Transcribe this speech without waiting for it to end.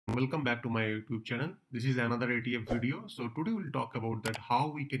Welcome back to my YouTube channel. This is another ATF video. So today we'll talk about that how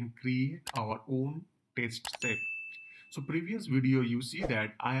we can create our own test step. So previous video you see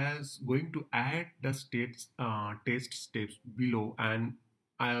that I was going to add the test steps below and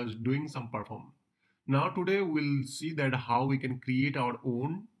I was doing some performance. Now today we'll see that how we can create our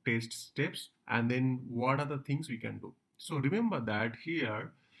own test steps and then what are the things we can do. So remember that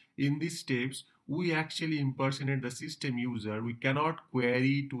here in these steps we actually impersonate the system user. We cannot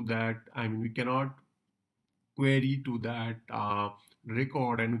query to that, we cannot query to that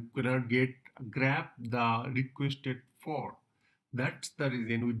record and we cannot grab the requested for. That's the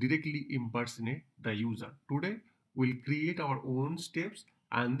reason we directly impersonate the user. Today we'll create our own steps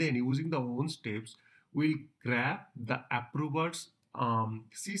and then using the own steps we'll grab the approver's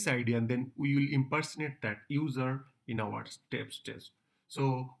sysID and then we will impersonate that user in our steps test.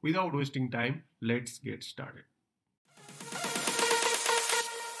 So without wasting time, let's get started.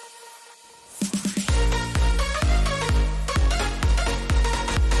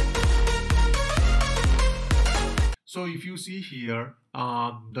 So if you see here,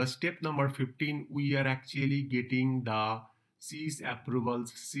 the step number 15, we are actually getting the sys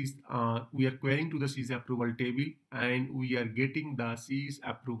approvals. We are querying to the sys approval table and we are getting the sys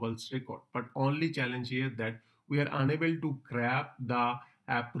approvals record. But only challenge here that we are unable to grab the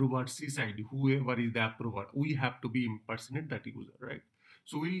approver sysID, whoever is the approver. We have to be impersonate that user, right?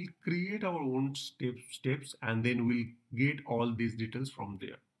 So we'll create our own steps and then we'll get all these details from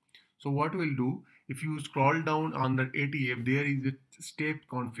there. So what we'll do, if you scroll down on the ATF, there is a step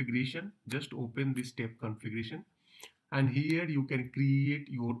configuration. Just open this step configuration and here you can create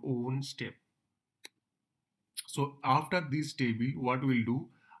your own step. So after this table, what we'll do,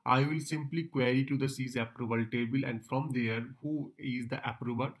 I will simply query to the sys approval table and from there, who is the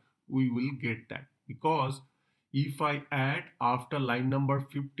approver, we will get that. Because if I add after line number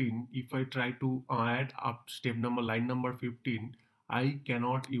 15, if I try to add up step number line number 15, I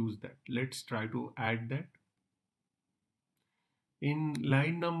cannot use that. Let's try to add that. In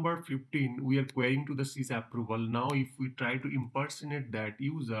line number 15, we are querying to the sys approval. Now, if we try to impersonate that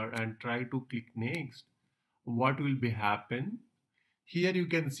user and try to click next, what will be happen? Here you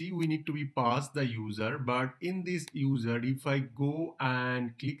can see we need to be passed the user, but in this user, if I go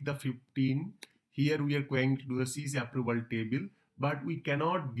and click the 15, here we are going to do the sys approval table, but we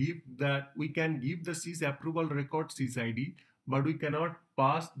cannot give that. We can give the sys approval record sysID, but we cannot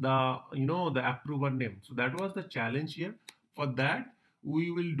pass the the approver name. So that was the challenge here. For that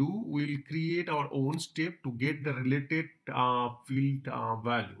we'll create our own step to get the related field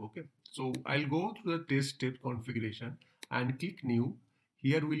value. Okay, so I'll go to the test step configuration and click new.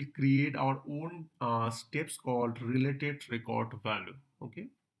 Here we'll create our own steps called related record value. Okay,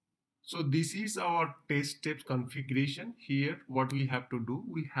 so this is our test steps configuration. Here what we have to do,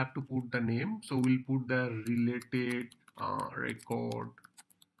 we have to put the name. So we'll put the related record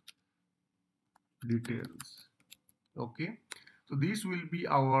details. Okay, so this will be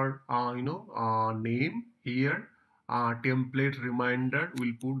our name here. Template reminder,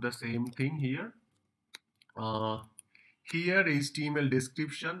 we'll put the same thing here. Here is HTML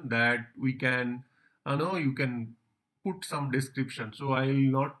description that we can you can put some description. So I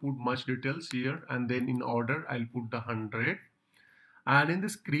will not put much details here, and then in order I'll put the 100. And in the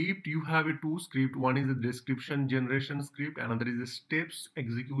script you have a two script. One is a description generation script, another is a steps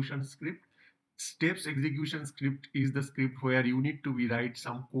execution script. Steps execution script is the script where you need to write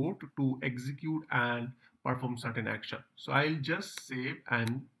some code to execute and perform certain action. So I'll just save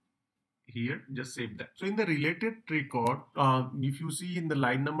and here just save that. So in the related record, if you see in the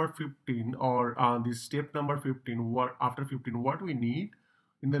line number 15 or this step number 15, after 15, what we need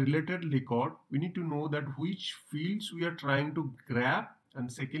in the related record, we need to know that which fields we are trying to grab,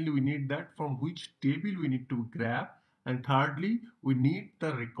 and secondly we need that from which table we need to grab, and thirdly we need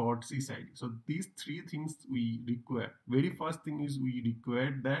the record sysID. So these three things we require. Very first thing is we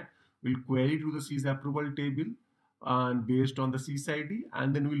require that we'll query to the sys approval table and based on the sysID,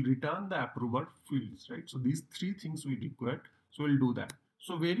 and then we'll return the approval fields, right? So these three things we require, so we'll do that.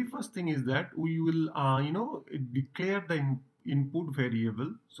 So very first thing is that we will declare the input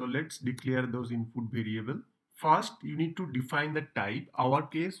variable. So let's declare those input variable. First you need to define the type. Our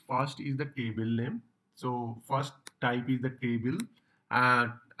case first is the table name. So first type is the table,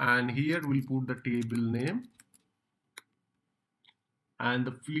 and here we'll put the table name and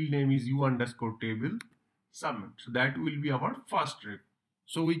the field name is u_table. Submit. So that will be our first rep.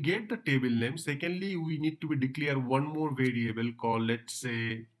 So we get the table name. Secondly, we need to declare one more variable called, let's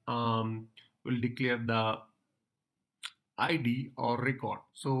say, we'll declare the ID or record.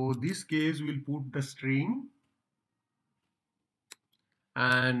 So this case we'll put the string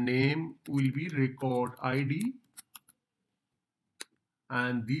and name will be record ID,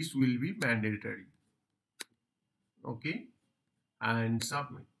 and this will be mandatory. Okay, and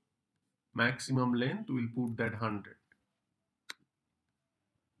submit. Maximum length we'll put that 100.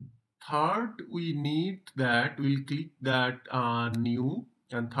 Third, we need that we'll click that new,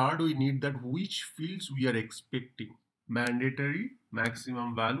 and third we need that which fields we are expecting. Mandatory,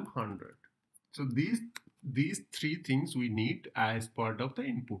 maximum value 100. So these three things we need as part of the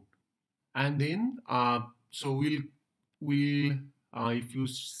input. And then so we'll if you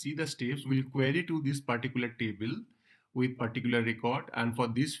see the steps, we'll query to this particular table with particular record and for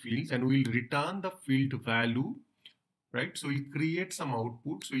these fields, and we'll return the field value, right? So we'll create some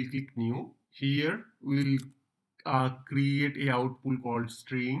output. So we'll click new. Here we'll create a output called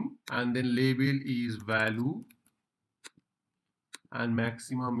string, and then label is value, and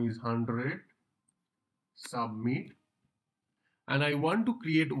maximum is 100. Submit. And I want to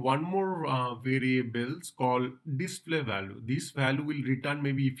create one more variables called display value. This value will return,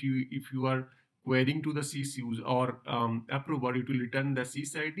 maybe if you are querying to the sys or approver, it will return the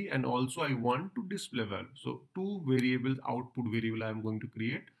sys ID, and also I want to display value. So two variables, output variable I am going to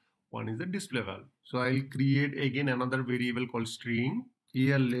create. One is the display value. So I'll create again another variable called string.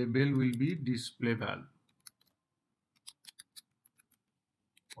 Here label will be display value.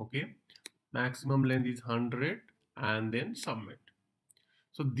 Okay, maximum length is 100, and then submit.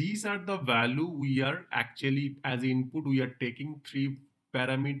 So these are the value we are actually, as input we are taking 3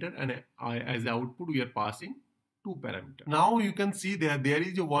 parameter, and as output we are passing 2 parameter. Now you can see there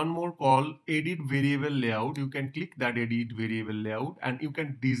is one more call edit variable layout. You can click that edit variable layout, and you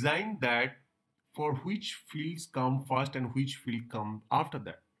can design that for which fields come first and which field come after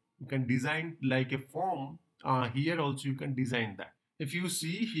that. You can design like a form. Here also you can design that. If you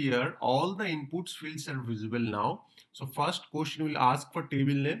see here, all the inputs fields are visible now. So first question will ask for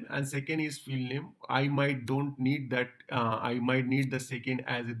table name, and second is field name. I might don't need that. I might need the second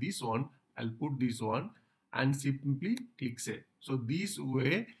as this one. I'll put this one and simply click save. So this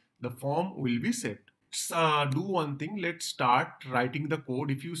way the form will be set. Let's do one thing. Let's start writing the code.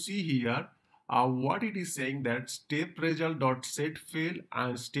 If you see here, what it is saying that step result dot set fail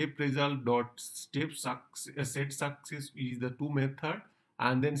and step result dot step set success is the two method,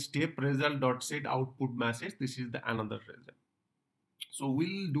 and then step result dot set output message, this is the another result. So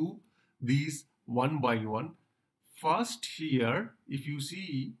we'll do these one by one. First here, if you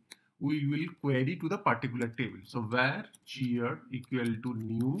see, we will query to the particular table. So where here equal to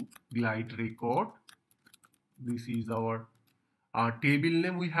new glide record. This is our table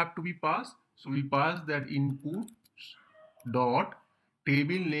name we have to be passed. So we pass that input dot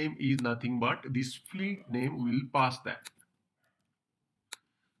table name is nothing but this field name, we will pass that.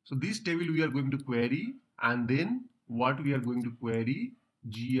 So this table we are going to query, and then what we are going to query,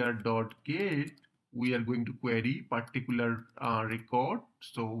 gr.get, we are going to query particular record.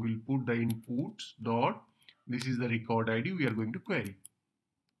 So we'll put the inputs dot, this is the record ID we are going to query.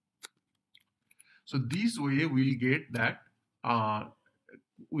 So this way we'll get that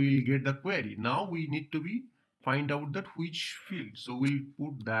we'll get the query. Now we need to find out that which field. So we'll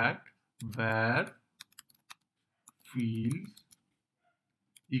put that where field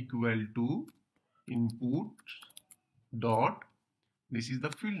equal to input dot, this is the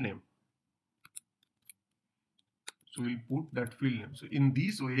field name. So we'll put that field name. So in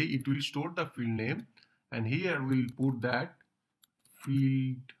this way it will store the field name, and here we'll put that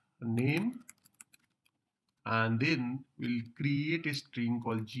field name, and then we'll create a string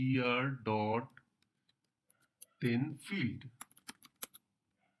called gr dot then field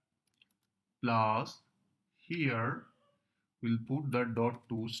plus, here we'll put the dot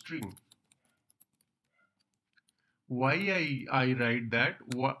to string. Why I write that?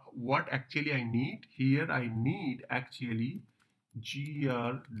 What actually I need here? I need actually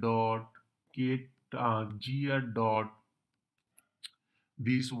gr dot get gr dot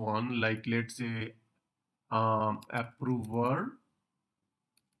this one, like let's say approver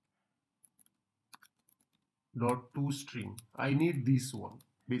dot to string. I need this one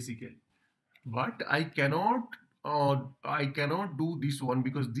basically, but I cannot do this one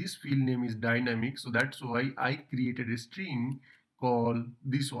because this field name is dynamic. So that's why I created a string called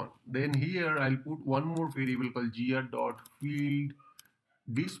this one. Then here I'll put one more variable called gr dot field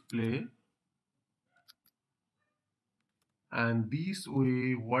display, and this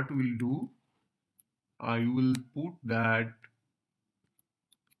way what we'll do, I will put that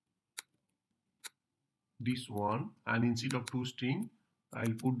this one, and instead of to string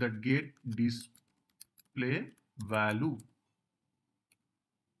I'll put that get display value.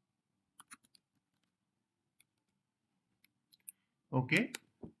 Okay.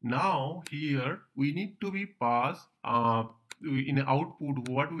 Now here we need to be pass in output.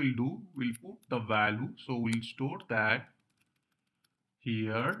 What we'll do, we'll put the value. So we'll store that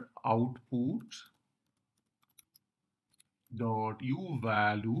here output dot u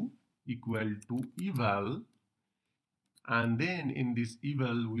value equal to eval, and then in this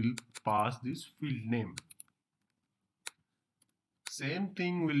eval we'll pass this field name. Same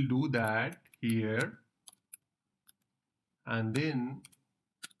thing we'll do that here, and then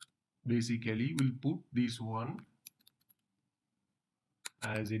basically we'll put this one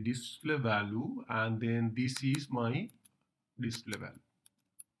as a display value, and then this is my display value.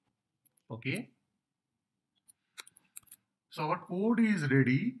 Okay, so our code is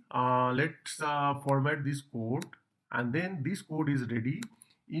ready. Let's format this code, and then this code is ready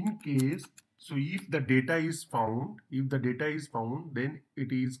in case. So if the data is found, then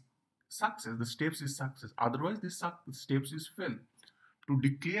it is success. The steps is success. Otherwise, this steps is fail. To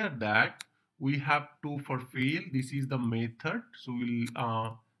declare that, we have to, for fail, this is the method. So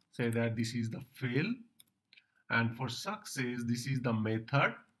we'll say that this is the fail, and for success, this is the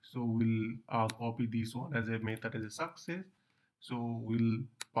method. So we'll copy this one as a method as a success. So we'll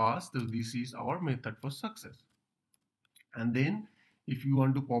pass this is our method for success. And then if you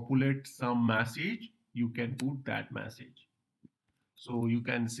want to populate some message, you can put that message. So you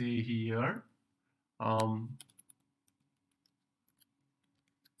can say here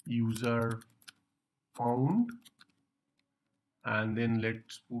user found, and then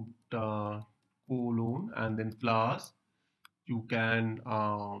let's put colon, and then plus you can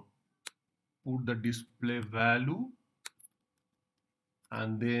put the display value,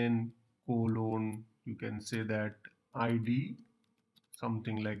 and then colon, you can say that ID,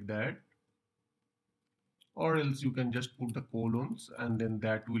 something like that, or else you can just put the colons, and then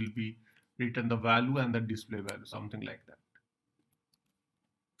that will be return the value and the display value, something like that.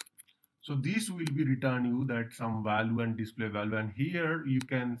 So this will be return you that some value and display value, and here you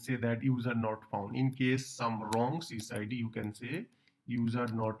can say that user not found. In case some wrong sysID, you can say user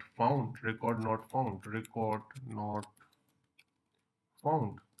not found, record not found, record not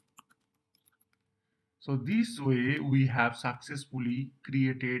found. So this way we have successfully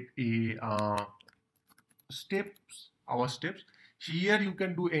created a our steps. Here you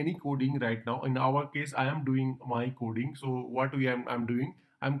can do any coding right now. In our case, I am doing my coding. So what I'm doing,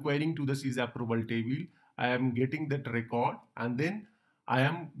 I'm querying to the sys approval table. I am getting that record, and then I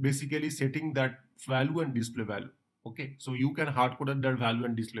am basically setting that value and display value. Okay, so you can hard code that value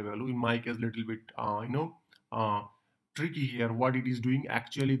and display value. In my case, little bit tricky here. What it is doing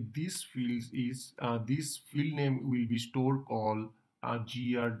actually, this field is this field name will be stored called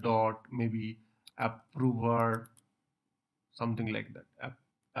gr dot maybe approver, something like that,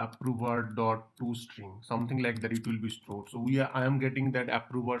 approver dot toString, something like that. It will be stored. So I am getting that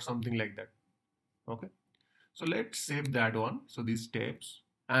approver, something like that. Okay, so let's save that one. So these steps,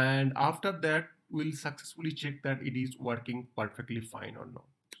 and after that we'll successfully check that it is working perfectly fine or not.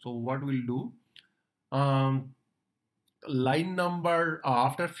 So what we'll do, line number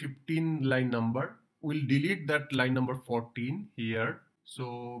after 15 line number, we'll delete that line number 14 here.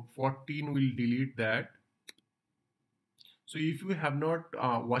 So 14 will delete that. So if you have not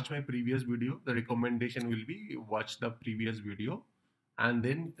watched my previous video, the recommendation will be watch the previous video and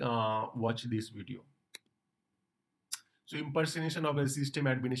then watch this video. So impersonation of a system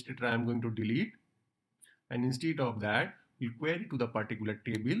administrator I am going to delete, and instead of that we'll query to the particular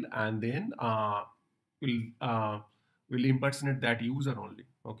table, and then we'll impersonate that user only.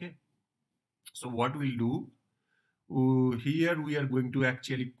 Okay, so what we'll do, here we are going to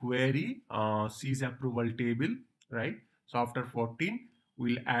actually query sys approval table, right? So after 14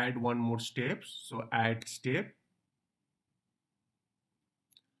 we'll add one more step. So add step,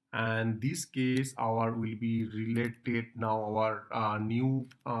 and this case our will be related now our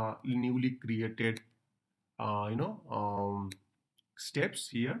newly created steps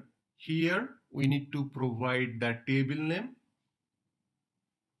here. Here we need to provide that table name.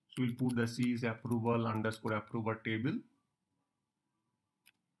 So we'll put the sys approval underscore approver table,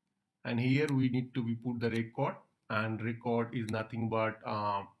 and here we need to put the record, and record is nothing but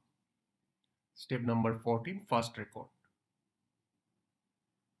step number 14, first record.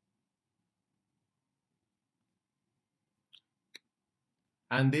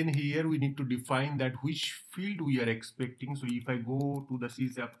 And then here we need to define that which field we are expecting. So if I go to the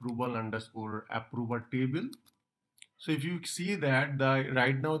sys approval underscore approver table, so if you see that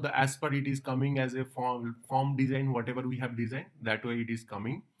right now the as per it is coming as a form design, whatever we have designed, that way it is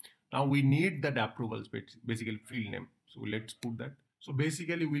coming. Now we need that approvals, basically field name. So let's put that. So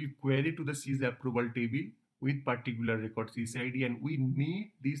basically we'll query to the sys approval table. with particular record sysID, and we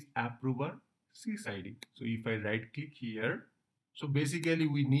need this approver sysID. So if I right click here, so basically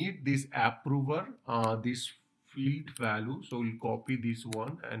we need this approver, this field value. So we'll copy this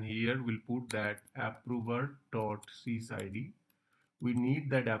one, and here we'll put that approver dot sysID. We need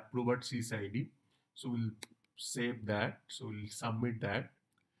that approver sysID. So we'll save that. So we'll submit that.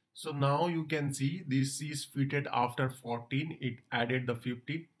 So now you can see this is fitted after 14. It added the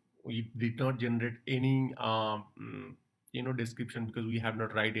 15. We did not generate any description because we have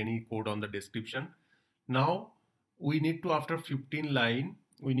not write any code on the description. Now we need to, after 15 line,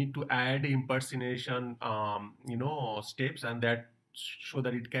 we need to add impersonation steps, and that so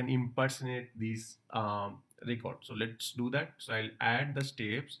that it can impersonate these record. So let's do that. So I'll add the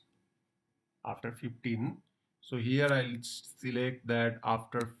steps after 15. So here I'll select that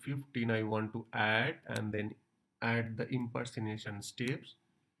after 15 I want to add, and then add the impersonation steps.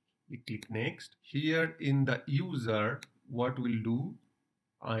 We click next. Here in the user, what we'll do,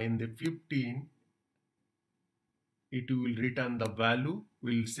 in the 15, it will return the value.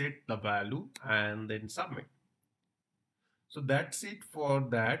 We'll set the value and then submit. So that's it for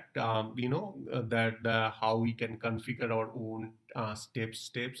that. How we can configure our own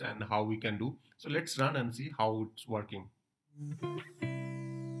steps and how we can do. So let's run and see how it's working.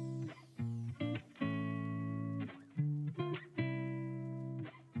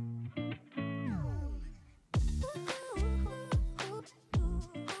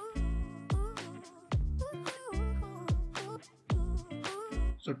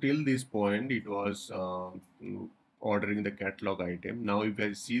 So till this point, it was ordering the catalog item. Now if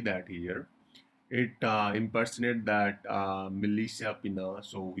I see that here, it impersonate that Militia Pina,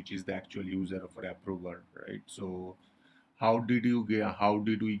 so which is the actual user for approver, right? So how did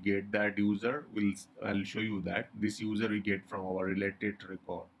we get that user? I'll show you that. This user we get from our related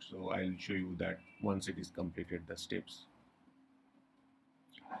record. So I'll show you that once it is completed the steps.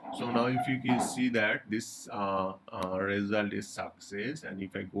 So now if you can see that this result is success, and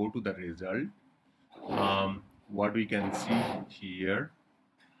if I go to the result, what we can see here,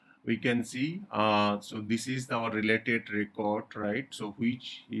 we can see so this is our related record, right? So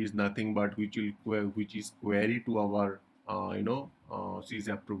which is nothing but which is query to our sys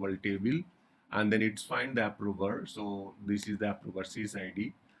approval table, and then it's find the approver. So this is the approver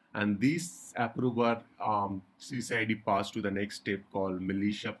sysID, and this approver sysID passed to the next step called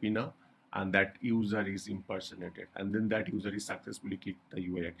Militia Pina, and that user is impersonated, and then that user is successfully clicked the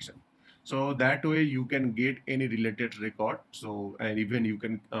UI action. So that way you can get any related record. So, and even you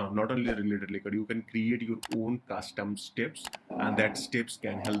can not only related record, you can create your own custom steps, and that steps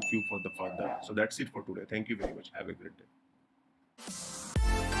can help you for the further. So that's it for today. Thank you very much. Have a great day.